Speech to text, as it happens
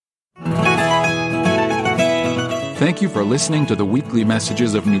Thank you for listening to the weekly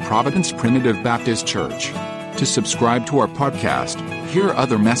messages of New Providence Primitive Baptist Church. To subscribe to our podcast, hear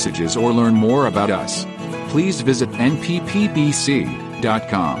other messages, or learn more about us, please visit nppbc.com.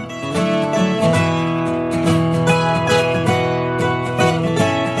 Amen.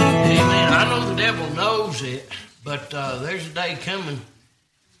 I know the devil knows it, but there's a day coming.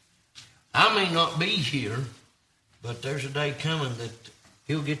 I may not be here, but there's a day coming that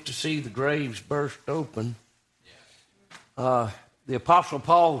he'll get to see the graves burst open. The Apostle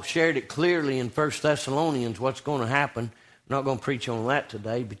Paul shared it clearly in 1 Thessalonians what's going to happen. I'm not going to preach on that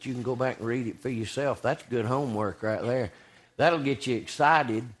today, but you can go back and read it for yourself. That's good homework right there. That'll get you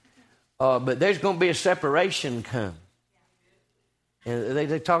excited. But there's going to be a separation come. And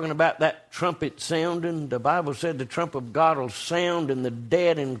they're talking about that trumpet sounding. The Bible said the trumpet of God will sound and the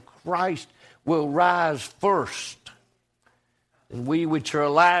dead in Christ will rise first. And we which are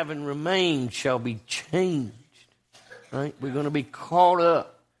alive and remain shall be changed. Right? We're going to be caught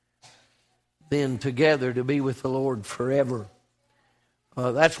up then together to be with the Lord forever.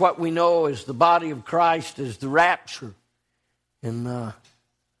 That's what we know as the body of Christ, as the rapture. And the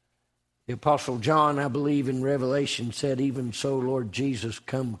Apostle John, I believe in Revelation, said, even so, Lord Jesus,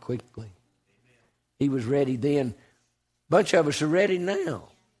 come quickly. He was ready then. A bunch of us are ready now.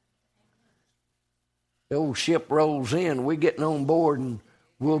 The old ship rolls in. We're getting on board and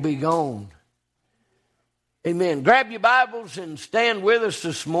we'll be gone. Amen. Grab your Bibles and stand with us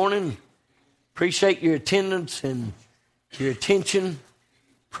this morning. Appreciate your attendance and your attention.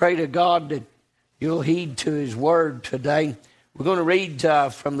 Pray to God that you'll heed to His Word today. We're going to read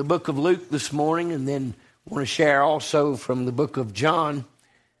from the book of Luke this morning, and then want to share also from the book of John.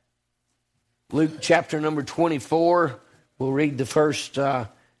 Luke chapter number 24. We'll read the first 8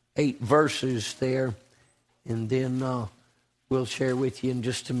 verses there, and then we'll share with you in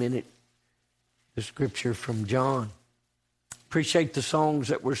just a minute the scripture from John. Appreciate the songs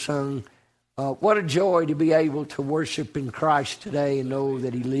that were sung. What a joy to be able to worship in Christ today and know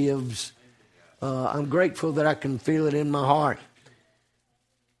that He lives. I'm grateful that I can feel it in my heart.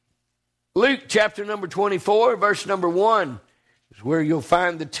 Luke chapter number 24, verse number 1 is where you'll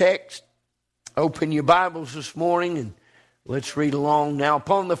find the text. Open your Bibles this morning and let's read along. Now,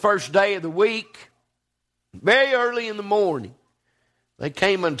 upon the first day of the week, very early in the morning, they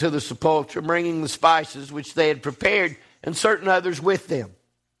came unto the sepulchre, bringing the spices which they had prepared, and certain others with them.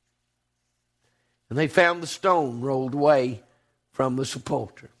 And they found the stone rolled away from the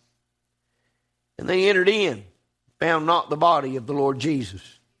sepulchre. And they entered in, found not the body of the Lord Jesus.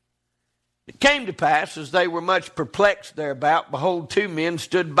 It came to pass, as they were much perplexed thereabout, behold, 2 men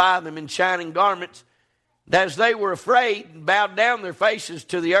stood by them in shining garments. And as they were afraid, and bowed down their faces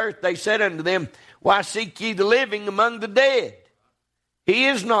to the earth, they said unto them, Why seek ye the living among the dead? He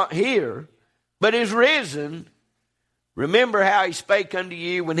is not here, but is risen. Remember how He spake unto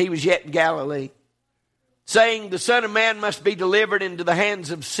you when He was yet in Galilee, saying, The Son of Man must be delivered into the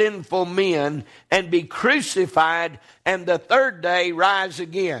hands of sinful men, and be crucified, and the third day rise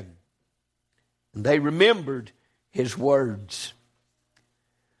again. And they remembered His words.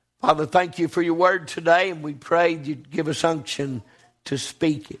 Father, thank you for your word today, and we pray that you'd give us unction to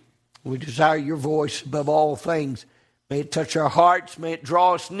speak it. We desire your voice above all things. May it touch our hearts. May it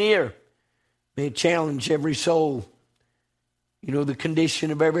draw us near. May it challenge every soul. You know the condition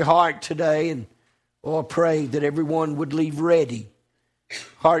of every heart today. And I pray that everyone would leave ready.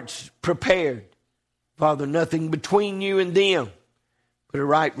 Hearts prepared. Father, nothing between you and them but a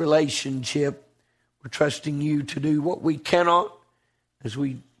right relationship. We're trusting you to do what we cannot as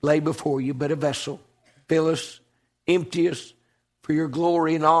we lay before you, but a vessel. Fill us, empty us for your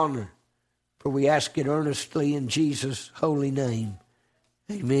glory and honor. For we ask it earnestly in Jesus' holy name.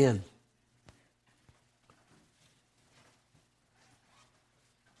 Amen.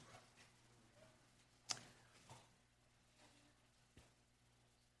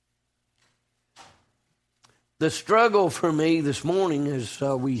 The struggle for me this morning is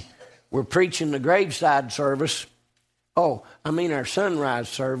we were preaching the graveside service. Our sunrise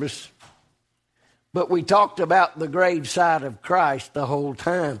service. But we talked about the graveside of Christ the whole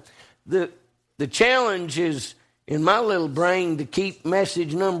time. The challenge is in my little brain to keep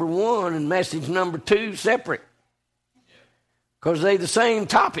message number 1 and message number 2 separate. Because they're the same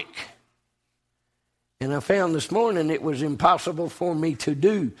topic. And I found this morning it was impossible for me to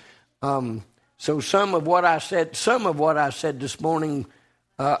do. So some of what I said this morning,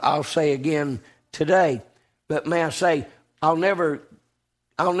 I'll say again today. But may I say, I'll never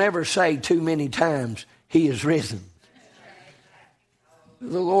say too many times, He is risen.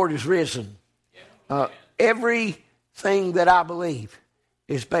 The Lord is risen. Everything that I believe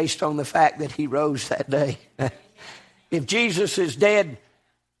is based on the fact that He rose that day. if Jesus is dead,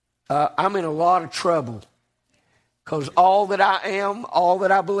 I'm in a lot of trouble. Because all that I am, all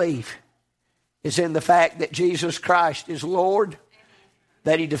that I believe, is in the fact that Jesus Christ is Lord,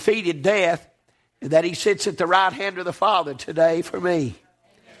 that He defeated death, and that He sits at the right hand of the Father today for me.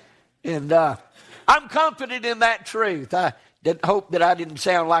 And I'm confident in that truth. I hope that I didn't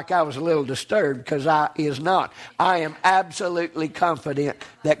sound like I was a little disturbed, because I is not. I am absolutely confident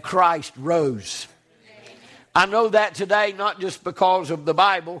that Christ rose. I know that today, not just because of the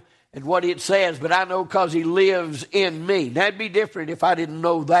Bible and what it says, but I know because He lives in me. That'd be different if I didn't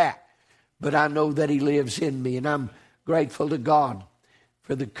know that. But I know that He lives in me, and I'm grateful to God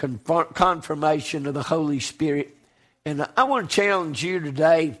for the confirmation of the Holy Spirit. And I want to challenge you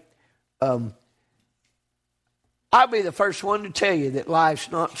today. I'll be the first one to tell you that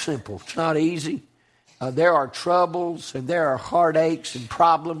life's not simple. It's not easy. There are troubles, and there are heartaches and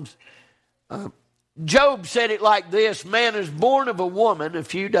problems. Job said it like this: man is born of a woman a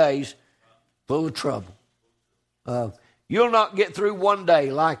few days, full of trouble. You'll not get through one day,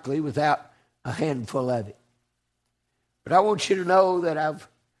 likely, without a handful of it. But I want you to know that I've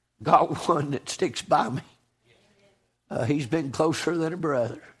got one that sticks by me. He's been closer than a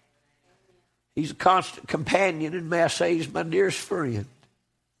brother. He's a constant companion, and may I say he's my dearest friend. And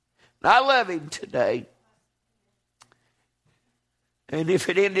I love him today. And if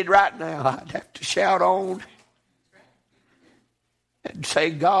it ended right now, I'd have to shout on and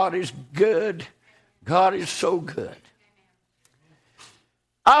say, God is good. God is so good.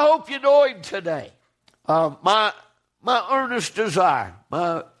 I hope you know Him today. My earnest desire,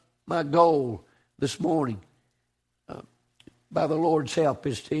 my goal this morning, by the Lord's help,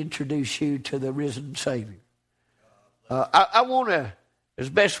 is to introduce you to the risen Savior. I want to, as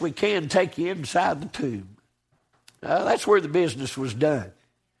best we can, take you inside the tomb. That's where the business was done.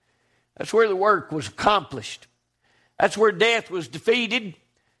 That's where the work was accomplished. That's where death was defeated.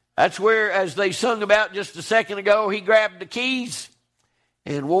 That's where, as they sung about just a second ago, He grabbed the keys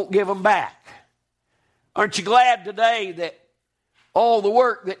and won't give them back. Aren't you glad today that all the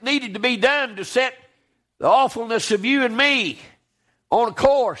work that needed to be done to set the awfulness of you and me on a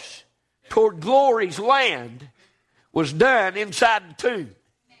course toward glory's land was done inside the tomb?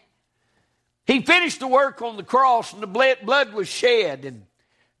 He finished the work on the cross, and the blood was shed, and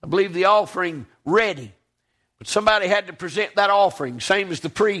I believe the offering ready. But somebody had to present that offering, same as the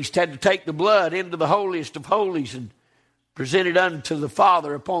priest had to take the blood into the holiest of holies and present it unto the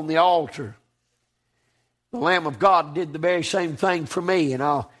Father upon the altar. The Lamb of God did the very same thing for me, and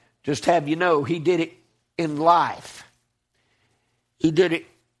I'll just have you know, He did it in life. He did it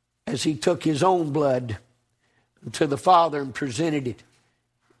as He took His own blood to the Father and presented it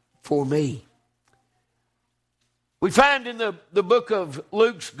for me. We find in the book of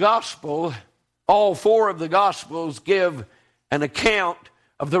Luke's Gospel, all four of the Gospels give an account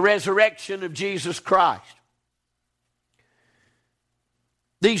of the resurrection of Jesus Christ.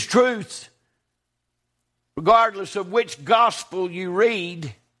 These truths, regardless of which Gospel you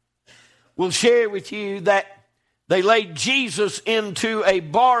read, will share with you that they laid Jesus into a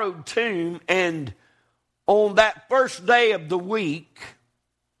borrowed tomb, and on that first day of the week,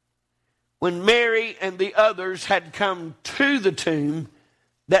 when Mary and the others had come to the tomb,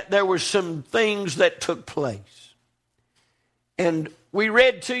 that there were some things that took place. And we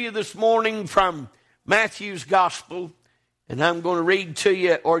read to you this morning from Matthew's Gospel, and I'm going to read to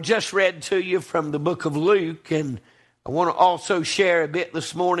you, or just read to you, from the book of Luke, and I want to also share a bit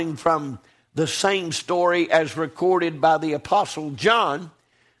this morning from the same story as recorded by the Apostle John.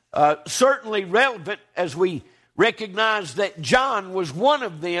 Certainly relevant, as we recognize that John was one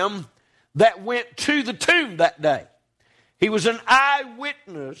of them that went to the tomb that day. He was an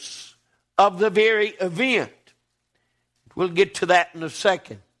eyewitness of the very event. We'll get to that in a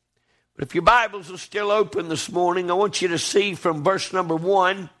second. But if your Bibles are still open this morning, I want you to see from verse number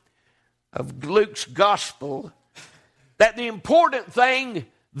 1 of Luke's Gospel that the important thing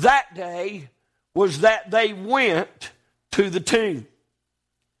that day was that they went to the tomb.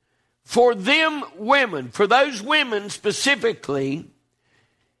 For them women, for those women specifically,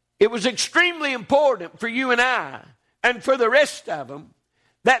 it was extremely important for you and I, and for the rest of them,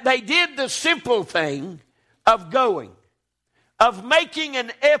 that they did the simple thing of going, of making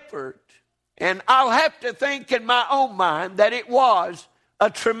an effort. And I'll have to think in my own mind that it was a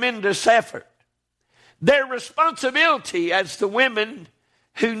tremendous effort. Their responsibility as the women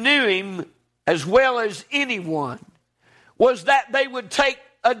who knew Him as well as anyone was that they would take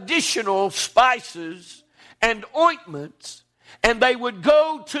additional spices and ointments, and they would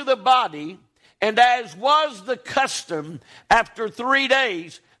go to the body, and as was the custom, after 3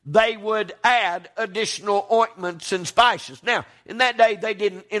 days, they would add additional ointments and spices. Now, in that day, they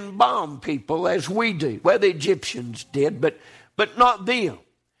didn't embalm people as we do. Well, the Egyptians did, but not them.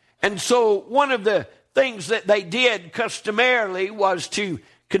 And so one of the things that they did customarily was to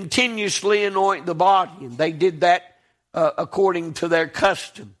continuously anoint the body, and they did that according to their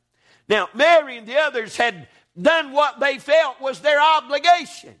custom. Now, Mary and the others had done what they felt was their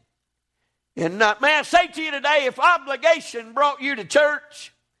obligation. And may I say to you today, if obligation brought you to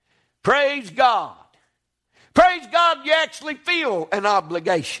church, praise God. Praise God you actually feel an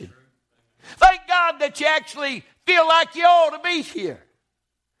obligation. Thank God that you actually feel like you ought to be here.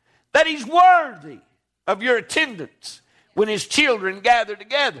 That He's worthy of your attendance when His children gather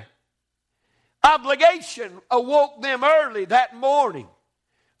together. Obligation awoke them early that morning,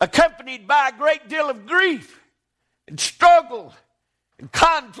 accompanied by a great deal of grief and struggle and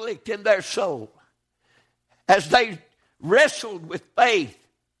conflict in their soul as they wrestled with faith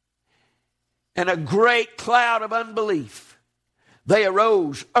and a great cloud of unbelief. They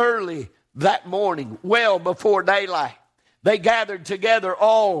arose early that morning, well before daylight. They gathered together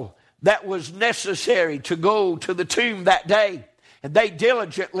all that was necessary to go to the tomb that day, and they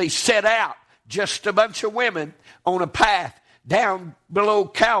diligently set out, just a bunch of women, on a path down below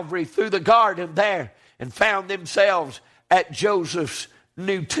Calvary through the garden there, and found themselves at Joseph's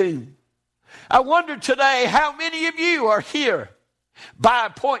new tomb. I wonder today how many of you are here by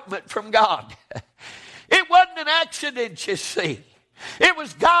appointment from God. It wasn't an accident, you see. It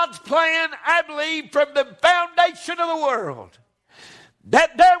was God's plan, I believe, from the foundation of the world,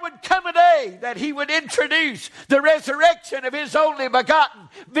 that there would come a day that He would introduce the resurrection of His only begotten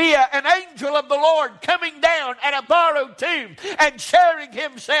via an angel of the Lord coming down at a borrowed tomb and sharing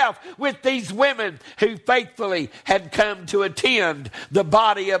Himself with these women who faithfully had come to attend the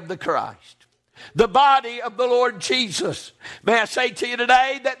body of the Christ, the body of the Lord Jesus. May I say to you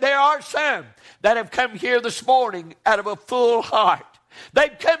today that there are some that have come here this morning out of a full heart.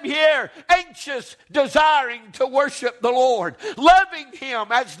 They've come here anxious, desiring to worship the Lord, loving Him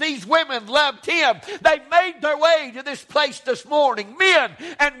as these women loved Him. They've made their way to this place this morning, men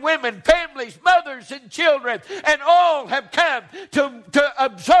and women, families, mothers and children, and all have come to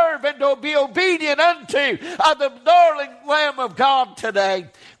observe and to be obedient unto the darling Lamb of God today.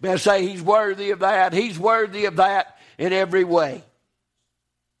 May I say He's worthy of that. He's worthy of that in every way.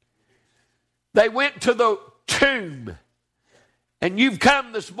 They went to the tomb. And you've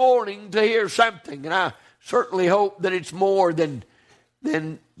come this morning to hear something, and I certainly hope that it's more than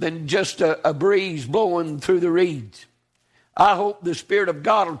just a breeze blowing through the reeds. I hope the Spirit of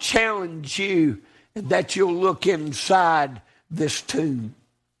God will challenge you and that you'll look inside this tomb.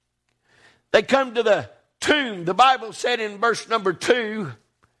 They come to the tomb. The Bible said in verse number 2,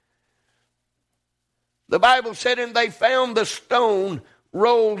 the Bible said, and they found the stone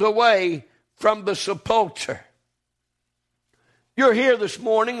rolled away from the sepulchre. You're here this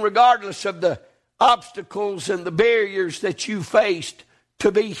morning regardless of the obstacles and the barriers that you faced to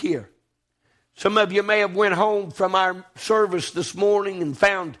be here. Some of you may have went home from our service this morning and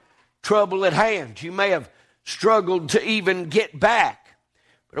found trouble at hand. You may have struggled to even get back.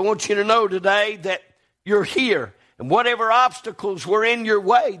 But I want you to know today that you're here. And whatever obstacles were in your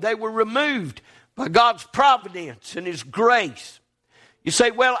way, they were removed by God's providence and His grace. You say,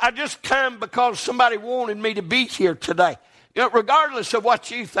 well, I just come because somebody wanted me to be here today. You know, regardless of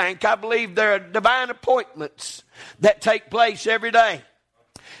what you think, I believe there are divine appointments that take place every day.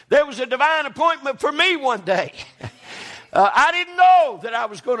 There was a divine appointment for me one day. I didn't know that I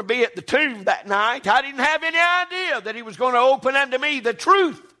was going to be at the tomb that night. I didn't have any idea that He was going to open unto me the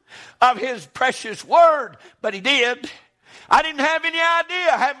truth of His precious word, but He did. I didn't have any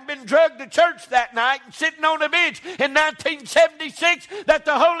idea, having been drugged to church that night and sitting on a bench in 1976, that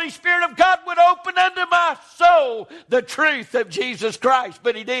the Holy Spirit of God would open unto my soul the truth of Jesus Christ.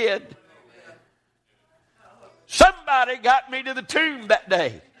 But He did. Somebody got me to the tomb that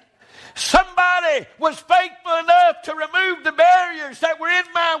day. Somebody was faithful enough to remove the barriers that were in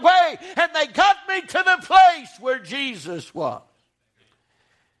my way, and they got me to the place where Jesus was.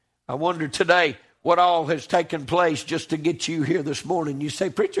 I wonder today what all has taken place just to get you here this morning. You say,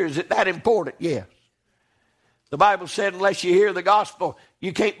 preacher, is it that important? Yes. The Bible said unless you hear the gospel,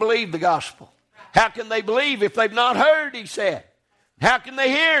 you can't believe the gospel. How can they believe if they've not heard, He said? How can they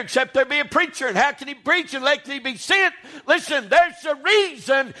hear except there be a preacher? And how can he preach unless he be sent? Listen, there's a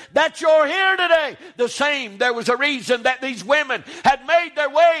reason that you're here today. The same, there was a reason that these women had made their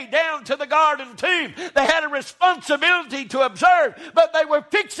way down to the garden tomb. They had a responsibility to observe, but they were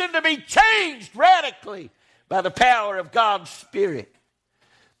fixing to be changed radically by the power of God's Spirit.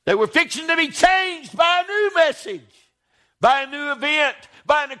 They were fixing to be changed by a new message, by a new event,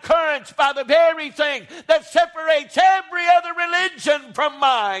 by an occurrence, by the very thing that separates every other religion from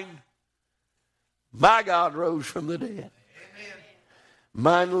mine. My God rose from the dead. Amen.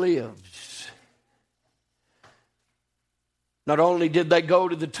 Mine lives. Not only did they go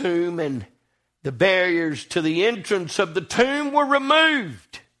to the tomb and the barriers to the entrance of the tomb were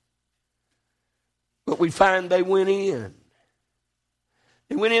removed, but we find they went in.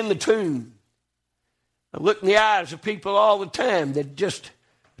 They went in the tomb. I look in the eyes of people all the time that just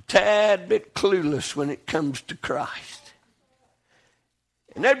a tad bit clueless when it comes to Christ.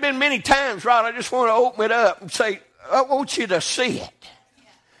 And there have been many times, Rod, I just want to open it up and say, I want you to see it.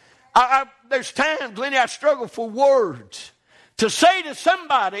 There's times, Lenny, I struggle for words to say to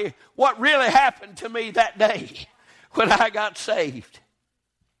somebody what really happened to me that day when I got saved.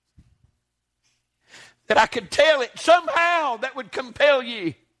 That I could tell it somehow that would compel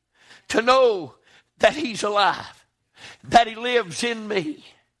you to know that He's alive, that He lives in me.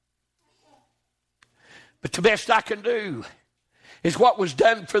 But the best I can do is what was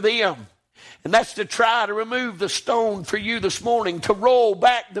done for them. And that's to try to remove the stone for you this morning, to roll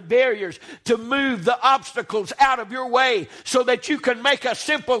back the barriers, to move the obstacles out of your way so that you can make a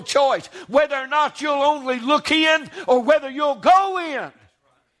simple choice, whether or not you'll only look in or whether you'll go in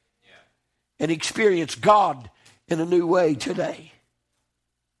and experience God in a new way today.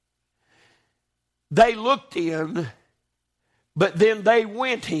 They looked in, but then they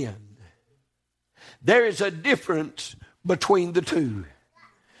went in. There is a difference between the two.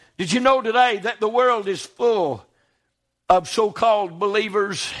 Did you know today that the world is full of so-called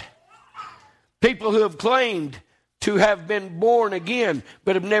believers? People who have claimed to have been born again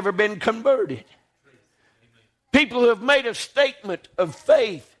but have never been converted. People who have made a statement of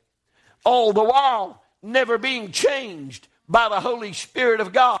faith, all the while never being changed by the Holy Spirit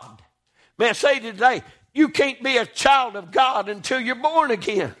of God. May I say today, you can't be a child of God until you're born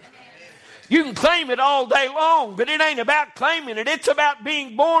again. You can claim it all day long, but it ain't about claiming it. It's about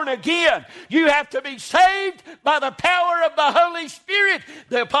being born again. You have to be saved by the power of the Holy Spirit.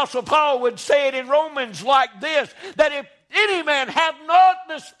 The Apostle Paul would say it in Romans like this, that if any man have not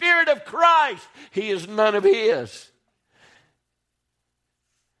the Spirit of Christ, he is none of his.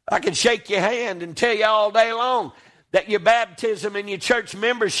 I can shake your hand and tell you all day long that your baptism and your church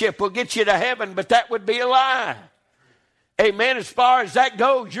membership will get you to heaven, but that would be a lie. Amen. As far as that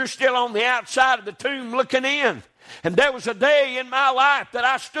goes, you're still on the outside of the tomb looking in. And there was a day in my life that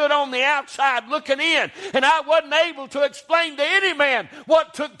I stood on the outside looking in, and I wasn't able to explain to any man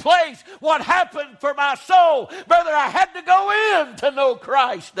what took place, what happened for my soul. Brother, I had to go in to know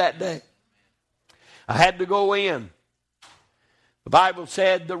Christ that day. I had to go in. The Bible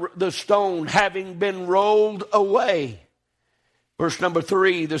said the stone having been rolled away. Verse number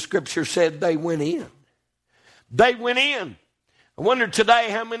 3, the scripture said they went in. They went in. I wonder today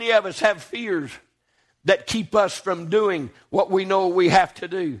how many of us have fears that keep us from doing what we know we have to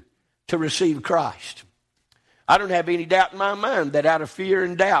do to receive Christ. I don't have any doubt in my mind that out of fear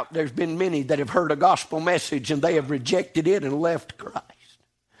and doubt, there's been many that have heard a gospel message and they have rejected it and left Christ.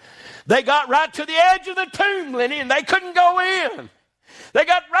 They got right to the edge of the tomb, Lenny, and they couldn't go in. They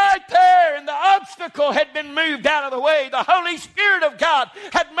got right there and the obstacle had been moved out of the way. The Holy Spirit of God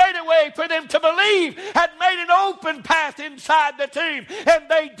had made a way for them to believe, had made an open path inside the tomb, and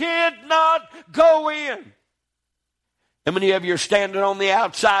they did not go in. How many of you are standing on the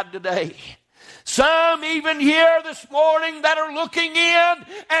outside today? Some even here this morning that are looking in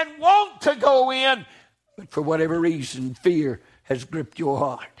and want to go in, but for whatever reason, fear has gripped your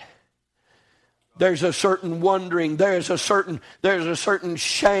heart. There's a certain wondering, there's a certain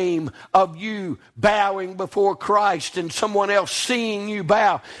shame of you bowing before Christ and someone else seeing you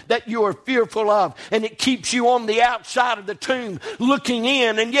bow that you are fearful of, and it keeps you on the outside of the tomb looking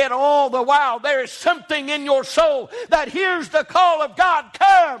in, and yet all the while there is something in your soul that hears the call of God.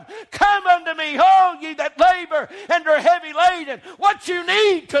 Come unto me, all ye that labor and are heavy laden. What you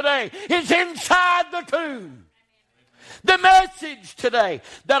need today is inside the tomb. The message today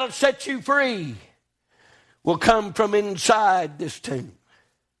that'll set you free will come from inside this tomb.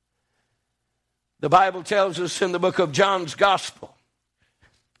 The Bible tells us in the book of John's Gospel.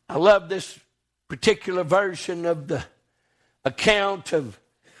 I love this particular version of the account of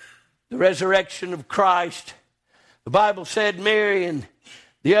the resurrection of Christ. The Bible said Mary and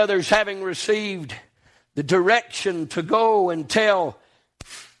the others, having received the direction to go and tell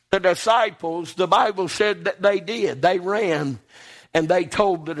the disciples, the Bible said that they did. They ran and they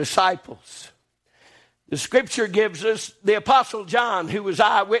told the disciples. The scripture gives us the Apostle John, who was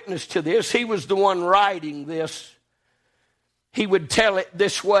eyewitness to this. He was the one writing this. He would tell it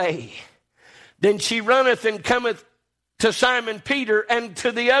this way. Then she runneth and cometh to Simon Peter and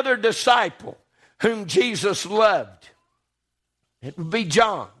to the other disciple whom Jesus loved. It would be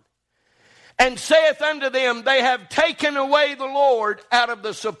John. And saith unto them, they have taken away the Lord out of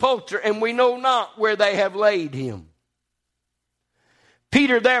the sepulchre, and we know not where they have laid him.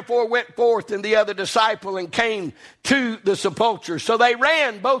 Peter therefore went forth and the other disciple and came to the sepulchre. So they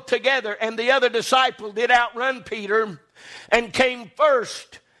ran both together, and the other disciple did outrun Peter and came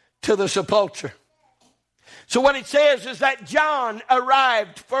first to the sepulchre. So what it says is that John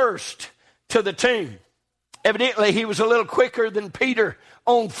arrived first to the tomb. Evidently he was a little quicker than Peter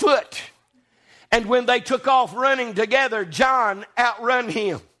on foot. And when they took off running together, John outrun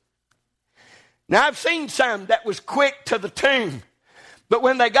him. Now I've seen some that was quick to the tomb, but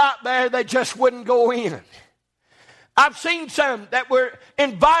when they got there, they just wouldn't go in. I've seen some that were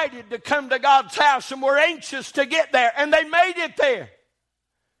invited to come to God's house and were anxious to get there, and they made it there.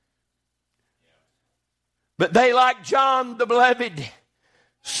 But they, like John the Beloved,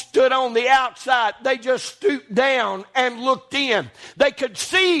 stood on the outside. They just stooped down and looked in. They could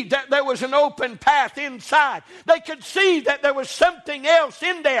see that there was an open path inside. They could see that there was something else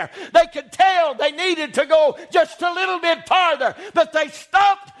in there. They could tell they needed to go just a little bit farther, but they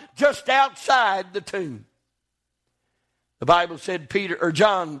stopped just outside the tomb. The Bible said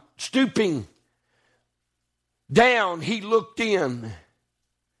John, stooping down, he looked in,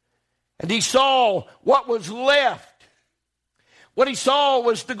 and he saw what was left. What he saw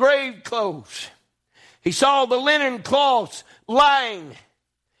was the grave clothes. He saw the linen cloths lying.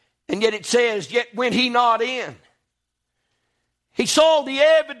 And yet it says, yet went he not in. He saw the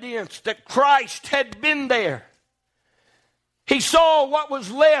evidence that Christ had been there. He saw what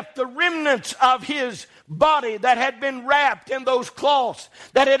was left, the remnants of his body that had been wrapped in those cloths,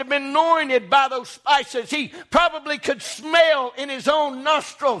 that had been anointed by those spices. He probably could smell in his own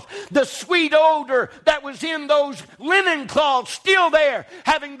nostrils the sweet odor that was in those linen cloths, still there,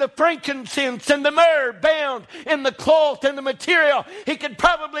 having the frankincense and the myrrh bound in the cloth and the material. He could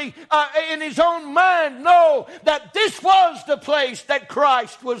probably, in his own mind, know that this was the place that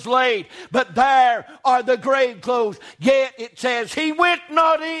Christ was laid. But there are the grave clothes. Yet it says, he went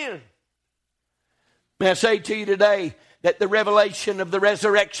not in. May I say to you today that the revelation of the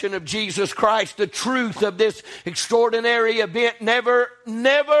resurrection of Jesus Christ, the truth of this extraordinary event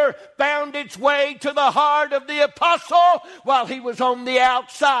never found its way to the heart of the apostle while he was on the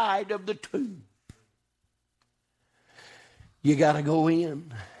outside of the tomb. You got to go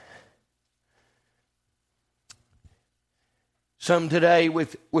in. Some today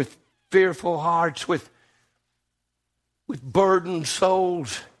with fearful hearts, with burdened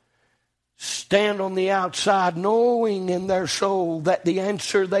souls, stand on the outside knowing in their soul that the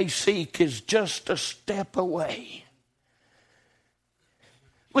answer they seek is just a step away.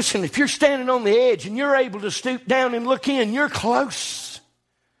 Listen, if you're standing on the edge and you're able to stoop down and look in, you're close.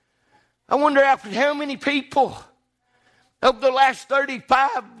 I wonder after how many people over the last 35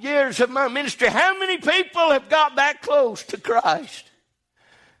 years of my ministry, how many people have got that close to Christ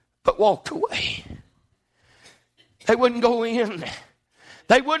but walked away? They wouldn't go in.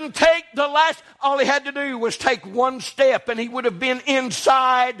 They wouldn't take the last. All he had to do was take one step and he would have been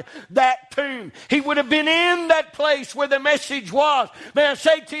inside that tomb. He would have been in that place where the message was. May I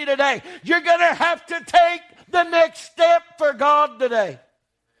say to you today, you're going to have to take the next step for God today.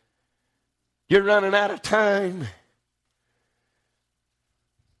 You're running out of time.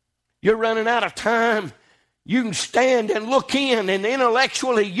 You're running out of time. You can stand and look in, and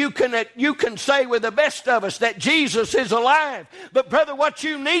intellectually you can say with the best of us that Jesus is alive. But brother, what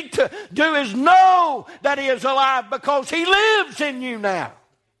you need to do is know that he is alive because he lives in you now.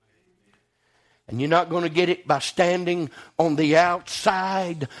 And you're not going to get it by standing on the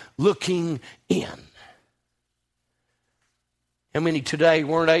outside looking in. How many today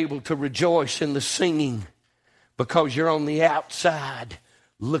weren't able to rejoice in the singing because you're on the outside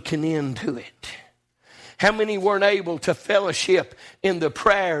looking into it? How many weren't able to fellowship in the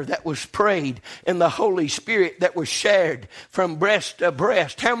prayer that was prayed and the Holy Spirit that was shared from breast to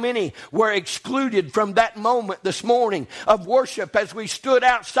breast? How many were excluded from that moment this morning of worship as we stood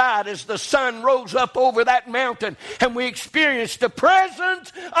outside as the sun rose up over that mountain and we experienced the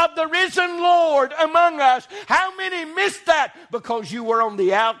presence of the risen Lord among us? How many missed that because you were on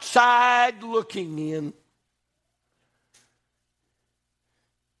the outside looking in?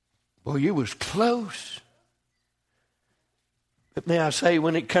 Boy, you was close. But may I say,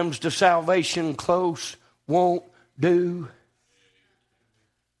 when it comes to salvation, close won't do.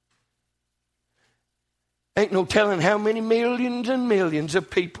 Ain't no telling how many millions and millions of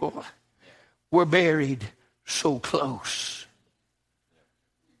people were buried so close,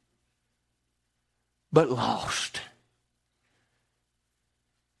 but lost.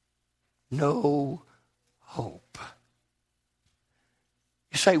 no hope.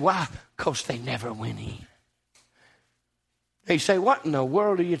 You say, why? Because they never went in. You say, what in the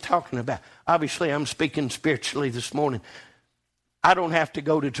world are you talking about? Obviously, I'm speaking spiritually this morning. I don't have to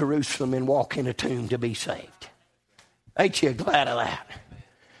go to Jerusalem and walk in a tomb to be saved. Ain't you glad of that?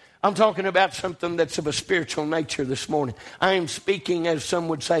 I'm talking about something that's of a spiritual nature this morning. I am speaking, as some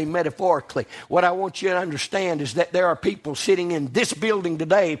would say, metaphorically. What I want you to understand is that there are people sitting in this building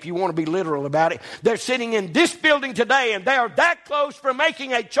today, if you want to be literal about it. They're sitting in this building today, and they are that close from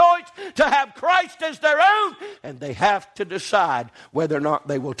making a choice to have Christ as their own, and they have to decide whether or not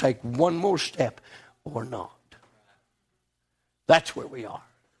they will take one more step or not. That's where we are.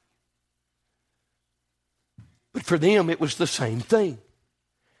 But for them, it was the same thing.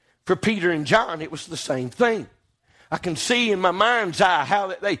 For Peter and John, it was the same thing. I can see in my mind's eye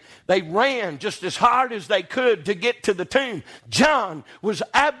how they ran just as hard as they could to get to the tomb. John was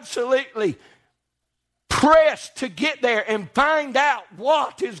absolutely pressed to get there and find out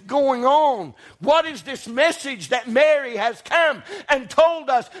what is going on. What is this message that Mary has come and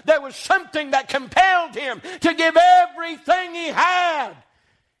told us? There was something that compelled him to give everything he had.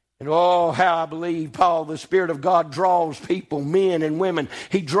 And oh, how I believe, Paul, the Spirit of God draws people, men and women.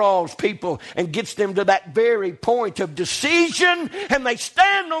 He draws people and gets them to that very point of decision, and they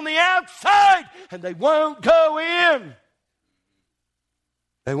stand on the outside and they won't go in.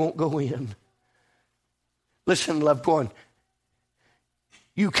 They won't go in. Listen, loved one,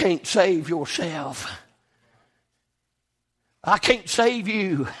 you can't save yourself. I can't save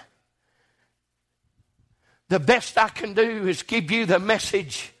you. The best I can do is give you the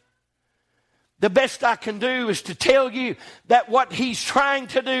message. The best I can do is to tell you that what he's trying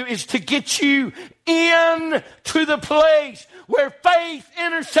to do is to get you in to the place where faith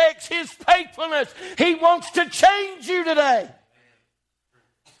intersects his faithfulness. He wants to change you today.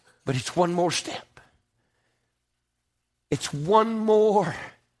 But it's one more step. It's one more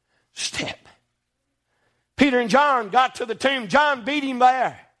step. Peter and John got to the tomb. John beat him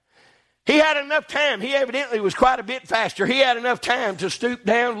there. He had enough time. He evidently was quite a bit faster. He had enough time to stoop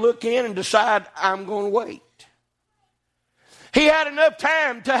down, look in, and decide, I'm going to wait. He had enough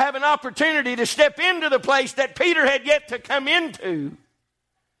time to have an opportunity to step into the place that Peter had yet to come into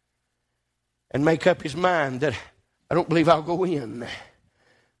and make up his mind that I don't believe I'll go in.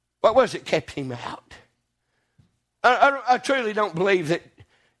 What was it kept him out? I truly don't believe that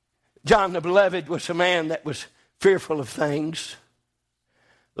John the Beloved was a man that was fearful of things.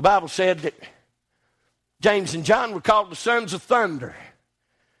 The Bible said that James and John were called the sons of thunder.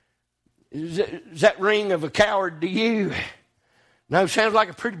 Is that ring of a coward to you? No, sounds like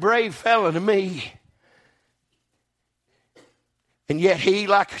a pretty brave fellow to me. And yet he,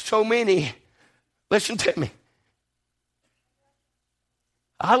 like so many, listen to me.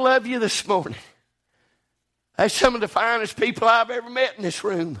 I love you this morning. That's some of the finest people I've ever met in this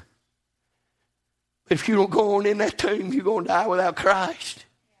room. But if you don't go on in that tomb, you're going to die without Christ.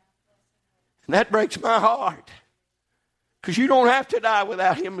 And that breaks my heart. Because you don't have to die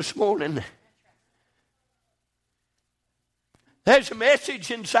without him this morning. There's a message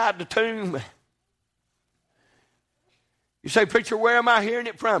inside the tomb. You say, preacher, where am I hearing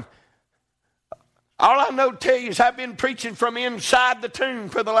it from? All I know to tell you is I've been preaching from inside the tomb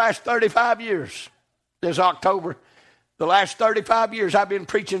for the last 35 years. This October, the last 35 years, I've been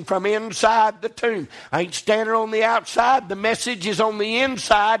preaching from inside the tomb. I ain't standing on the outside. The message is on the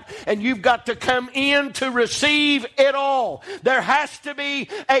inside, and you've got to come in to receive it all. There has to be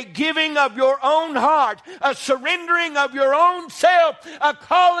a giving of your own heart, a surrendering of your own self, a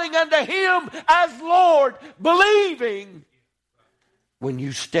calling unto him as Lord, believing. When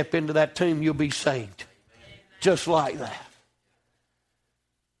you step into that tomb, you'll be saved. Just like that.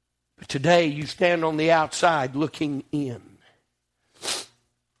 But today, you stand on the outside looking in.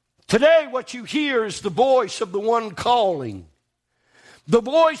 Today, what you hear is the voice of the one calling. The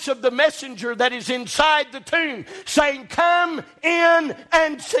voice of the messenger that is inside the tomb saying, come in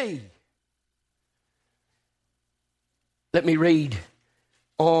and see. Let me read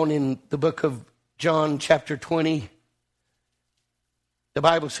on in the book of John chapter 20. The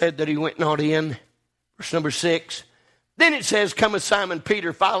Bible said that he went not in. Verse number 6. Then it says, cometh Simon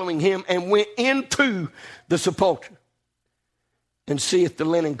Peter following him, and went into the sepulchre, and seeth the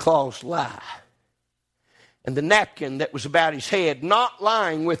linen cloths lie, and the napkin that was about his head, not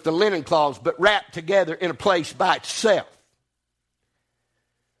lying with the linen cloths, but wrapped together in a place by itself.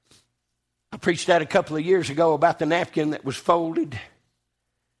 I preached that a couple of years ago about the napkin that was folded.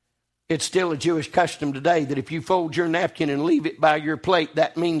 It's still a Jewish custom today that if you fold your napkin and leave it by your plate,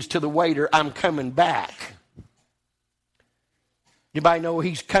 that means to the waiter, I'm coming back. Anybody know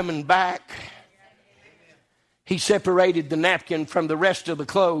he's coming back? He separated the napkin from the rest of the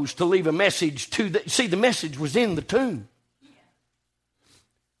clothes to leave a message to the message was in the tomb.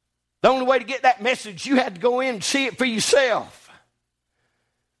 The only way to get that message, you had to go in and see it for yourself.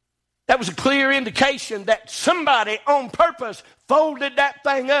 That was a clear indication that somebody on purpose folded that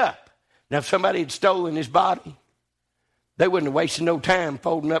thing up. Now, if somebody had stolen his body, they wouldn't have wasted no time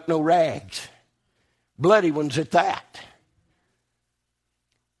folding up no rags. Bloody ones at that.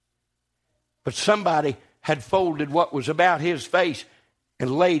 But somebody had folded what was about his face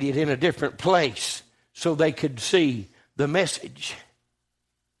and laid it in a different place so they could see the message.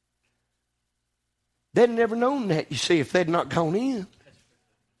 They'd never known that, you see, if they'd not gone in.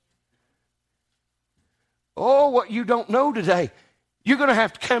 Oh, what you don't know today, you're going to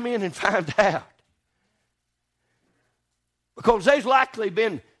have to come in and find out. Because there's likely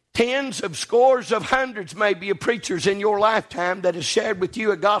been tens of scores of hundreds maybe of preachers in your lifetime that have shared with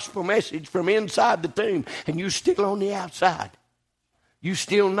you a gospel message from inside the tomb, and you're still on the outside. You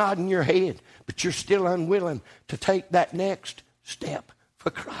still nodding your head, but you're still unwilling to take that next step for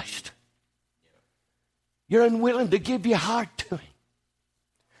Christ. You're unwilling to give your heart to Him.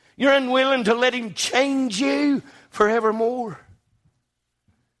 You're unwilling to let Him change you forevermore.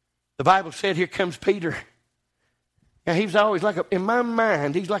 The Bible said, here comes Peter. Now, he was always in my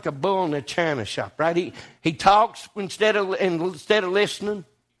mind, he's like a bull in a china shop, right? He talks instead of listening.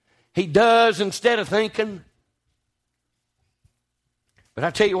 He does instead of thinking. But I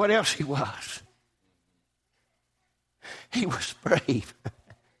tell you what else he was. He was brave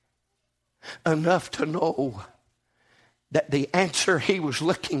enough to know that the answer he was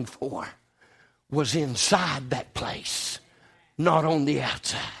looking for was inside that place, not on the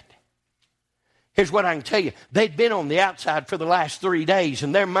outside. Here's what I can tell you. They'd been on the outside for the last 3 days,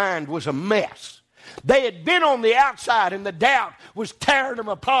 and their mind was a mess. They had been on the outside, and the doubt was tearing them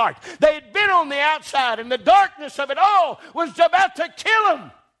apart. They had been on the outside, and the darkness of it all was about to kill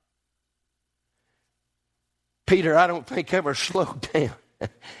them. Peter, I don't think, ever slowed down.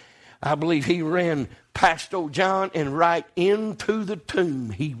 I believe he ran past old John, and right into the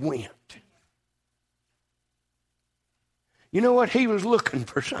tomb he went. You know what? He was looking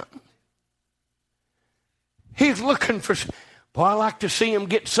for something. He's looking for... Boy, I like to see them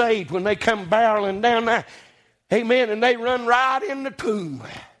get saved when they come barreling down there. Amen. And they run right in the tomb.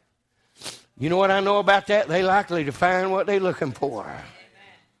 You know what I know about that? They likely to find what they're looking for.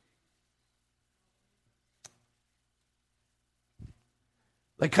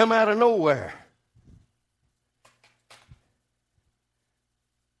 They come out of nowhere.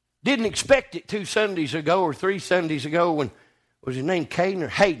 Didn't expect it 2 Sundays ago or 3 Sundays ago when, was his name Caden or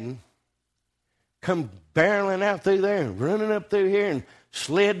Hayden? Come barreling out through there and running up through here and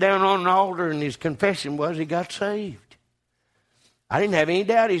slid down on an altar, and his confession was he got saved. I didn't have any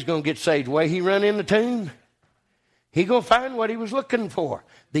doubt he's going to get saved. The way he run in the tomb, he's going to find what he was looking for.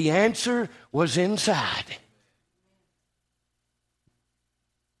 The answer was inside.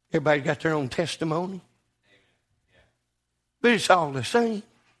 Everybody got their own testimony. But it's all the same.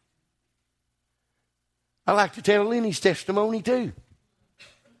 I like to tell Lenny's testimony too.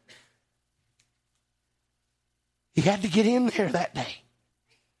 He had to get in there that day.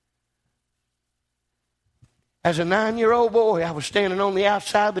 As a 9-year-old boy, I was standing on the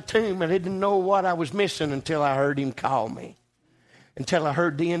outside of the tomb, and I didn't know what I was missing until I heard him call me. Until I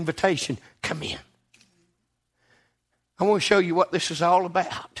heard the invitation, come in. I want to show you what this is all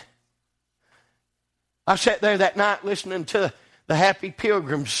about. I sat there that night listening to the Happy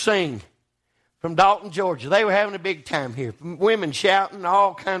Pilgrims sing from Dalton, Georgia. They were having a big time here. Women shouting,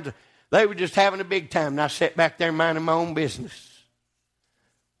 all kinds of... They were just having a big time, and I sat back there minding my own business.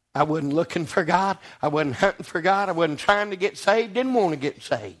 I wasn't looking for God. I wasn't hunting for God. I wasn't trying to get saved. Didn't want to get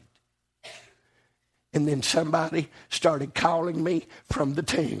saved. And then somebody started calling me from the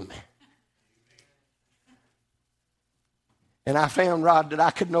tomb. And I found, Rod, that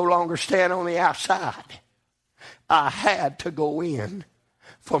I could no longer stand on the outside. I had to go in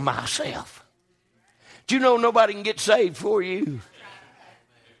for myself. Do you know nobody can get saved for you?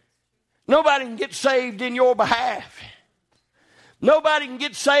 Nobody can get saved in your behalf. Nobody can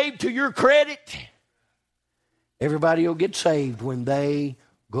get saved to your credit. Everybody will get saved when they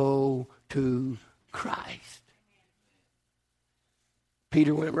go to Christ.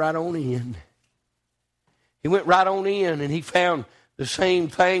 Peter went right on in. He went right on in, and he found the same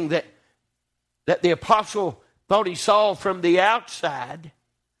thing that the apostle thought he saw from the outside.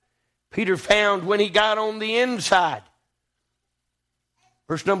 Peter found when he got on the inside.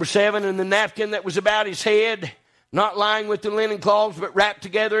 Verse number 7, and the napkin that was about his head, not lying with the linen cloths, but wrapped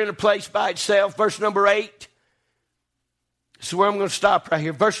together in a place by itself. Verse number 8, This is where I'm going to stop right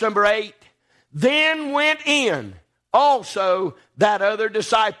here. Verse number 8. Then went in also that other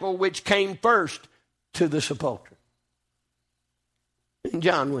disciple which came first to the sepulchre. And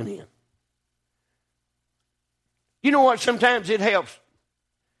John went in. You know what? Sometimes it helps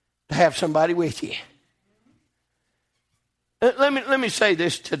to have somebody with you. Let me say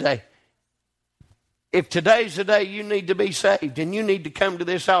this today. If today's the day you need to be saved and you need to come to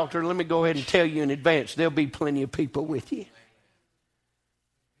this altar, let me go ahead and tell you in advance, there'll be plenty of people with you.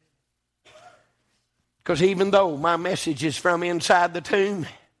 Because even though my message is from inside the tomb,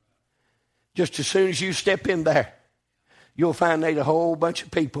 just as soon as you step in there, you'll find there's a whole bunch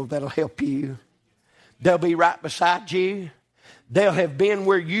of people that'll help you. They'll be right beside you. They'll have been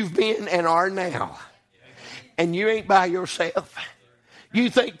where you've been and are now. And you ain't by yourself. You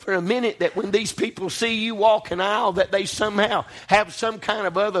think for a minute that when these people see you walk an aisle that they somehow have some kind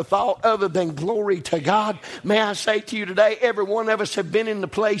of other thought other than glory to God. May I say to you today, every one of us have been in the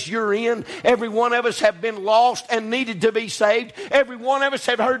place you're in. Every one of us have been lost and needed to be saved. Every one of us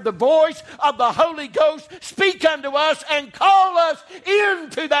have heard the voice of the Holy Ghost speak unto us and call us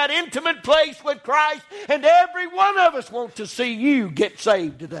into that intimate place with Christ. And every one of us wants to see you get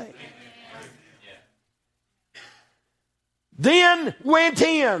saved today. Then went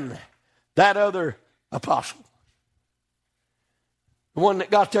in that other apostle. The one that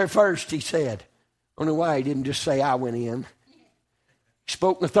got there first, he said. I don't know why he didn't just say, I went in. He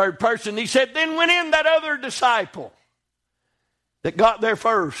spoke in the third person. He said, then went in that other disciple that got there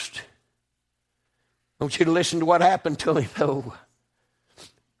first. I want you to listen to what happened to him, though.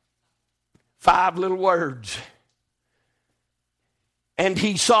 5 little words. And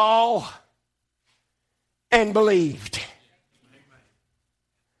he saw and believed.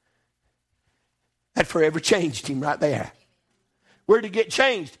 That forever changed him right there. Where did he get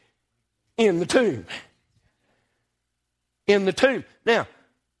changed? In the tomb. In the tomb. Now,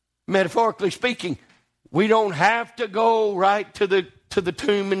 metaphorically speaking, we don't have to go right to the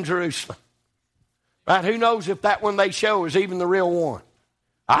tomb in Jerusalem. Right? Who knows if that one they show is even the real one?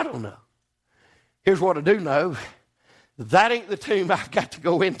 I don't know. Here's what I do know. That ain't the tomb I've got to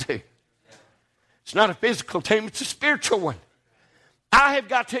go into. It's not a physical tomb, it's a spiritual one. I have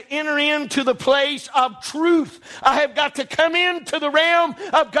got to enter into the place of truth. I have got to come into the realm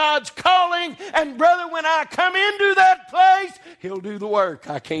of God's calling. And brother, when I come into that place, He'll do the work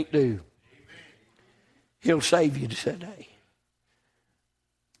I can't do. He'll save you today.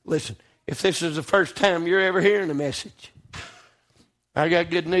 Listen, if this is the first time you're ever hearing a message, I got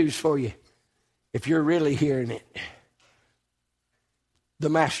good news for you. If you're really hearing it, the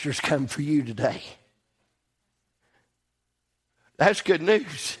Master's come for you today. That's good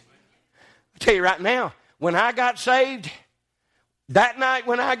news. I'll tell you right now, when I got saved, that night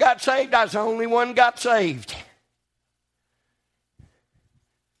when I got saved, I was the only one got saved.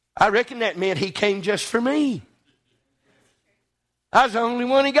 I reckon that meant He came just for me. I was the only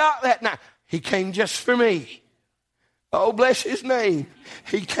one He got that night. He came just for me. Oh, bless His name.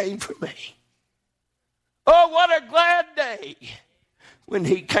 He came for me. Oh, what a glad day when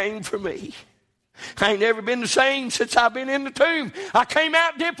He came for me. I ain't never been the same since I've been in the tomb. I came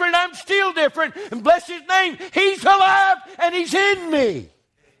out different. I'm still different. And bless His name. He's alive and He's in me.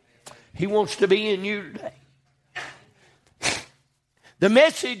 He wants to be in you today. The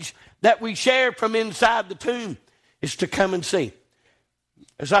message that we share from inside the tomb is to come and see.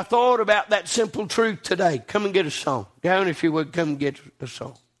 As I thought about that simple truth today, come and get a song. Down, if you would, come and get a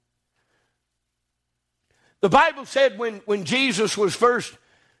song. The Bible said when Jesus was first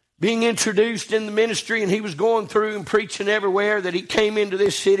being introduced in the ministry and He was going through and preaching everywhere, that He came into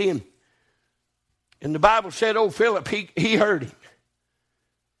this city and the Bible said, oh, Philip, he heard Him.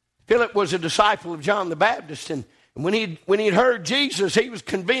 Philip was a disciple of John the Baptist, and when he'd heard Jesus, he was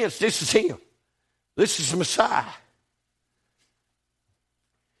convinced this is Him. This is the Messiah.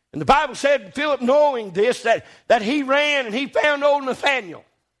 And the Bible said, Philip, knowing this, that he ran and he found old Nathanael.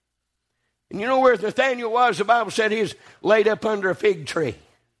 And you know where Nathanael was? The Bible said he was laid up under a fig tree.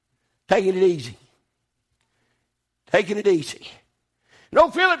 Taking it easy. Taking it easy. No,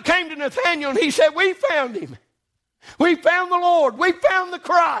 Philip came to Nathanael and he said, we found Him. We found the Lord. We found the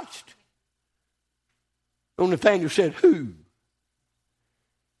Christ. No, Nathanael said, who?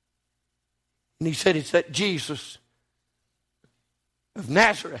 And he said, it's that Jesus of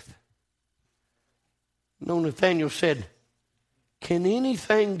Nazareth. No, Nathanael said, can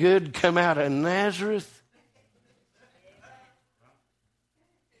anything good come out of Nazareth?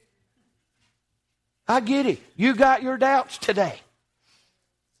 I get it. You got your doubts today.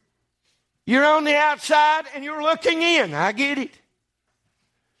 You're on the outside and you're looking in. I get it.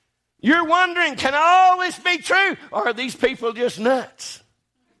 You're wondering, can all this be true? Or are these people just nuts?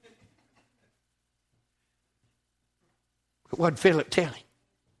 What did Philip tell him?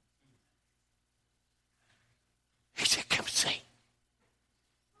 He said, come and see.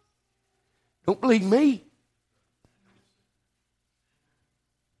 Don't believe me?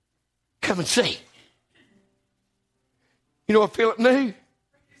 Come and see. You know what Philip knew?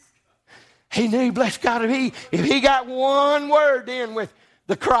 He knew, bless God, if he got one word in with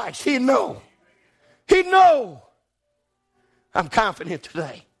the Christ, he'd know. He'd know. I'm confident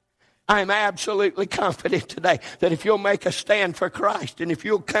today. I'm absolutely confident today that if you'll make a stand for Christ and if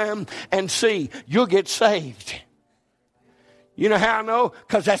you'll come and see, you'll get saved. You know how I know?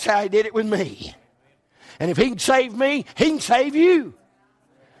 Because that's how he did it with me. And if he can save me, he can save you.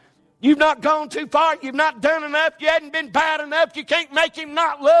 You've not gone too far. You've not done enough. You hadn't been bad enough. You can't make him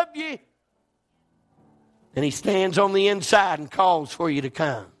not love you. And he stands on the inside and calls for you to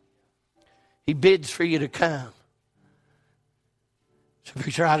come. He bids for you to come. So,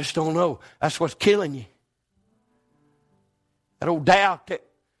 preacher, I just don't know. That's what's killing you. That old doubt that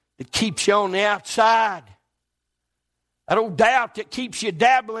keeps you on the outside. That old doubt that keeps you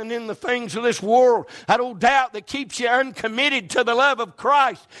dabbling in the things of this world. That old doubt that keeps you uncommitted to the love of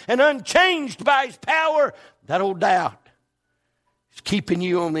Christ and unchanged by His power. That old doubt is keeping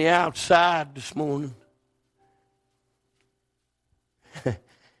you on the outside this morning.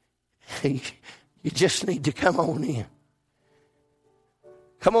 You just need to come on in.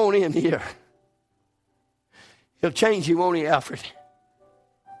 Come on in here. He'll change you, won't he, Alfred?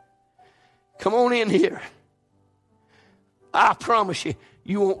 Come on in here. I promise you,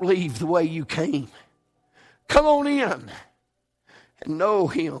 you won't leave the way you came. Come on in and know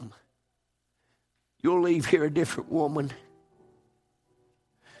Him. You'll leave here a different woman.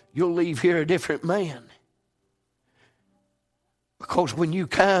 You'll leave here a different man. Because when you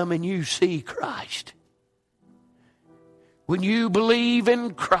come and you see Christ, when you believe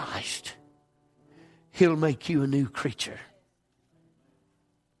in Christ, He'll make you a new creature.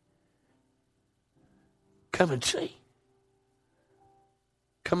 Come and see.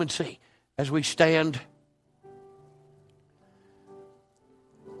 Come and see. As we stand,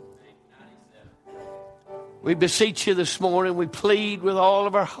 we beseech you this morning, we plead with all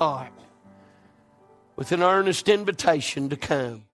of our heart, with an earnest invitation to come.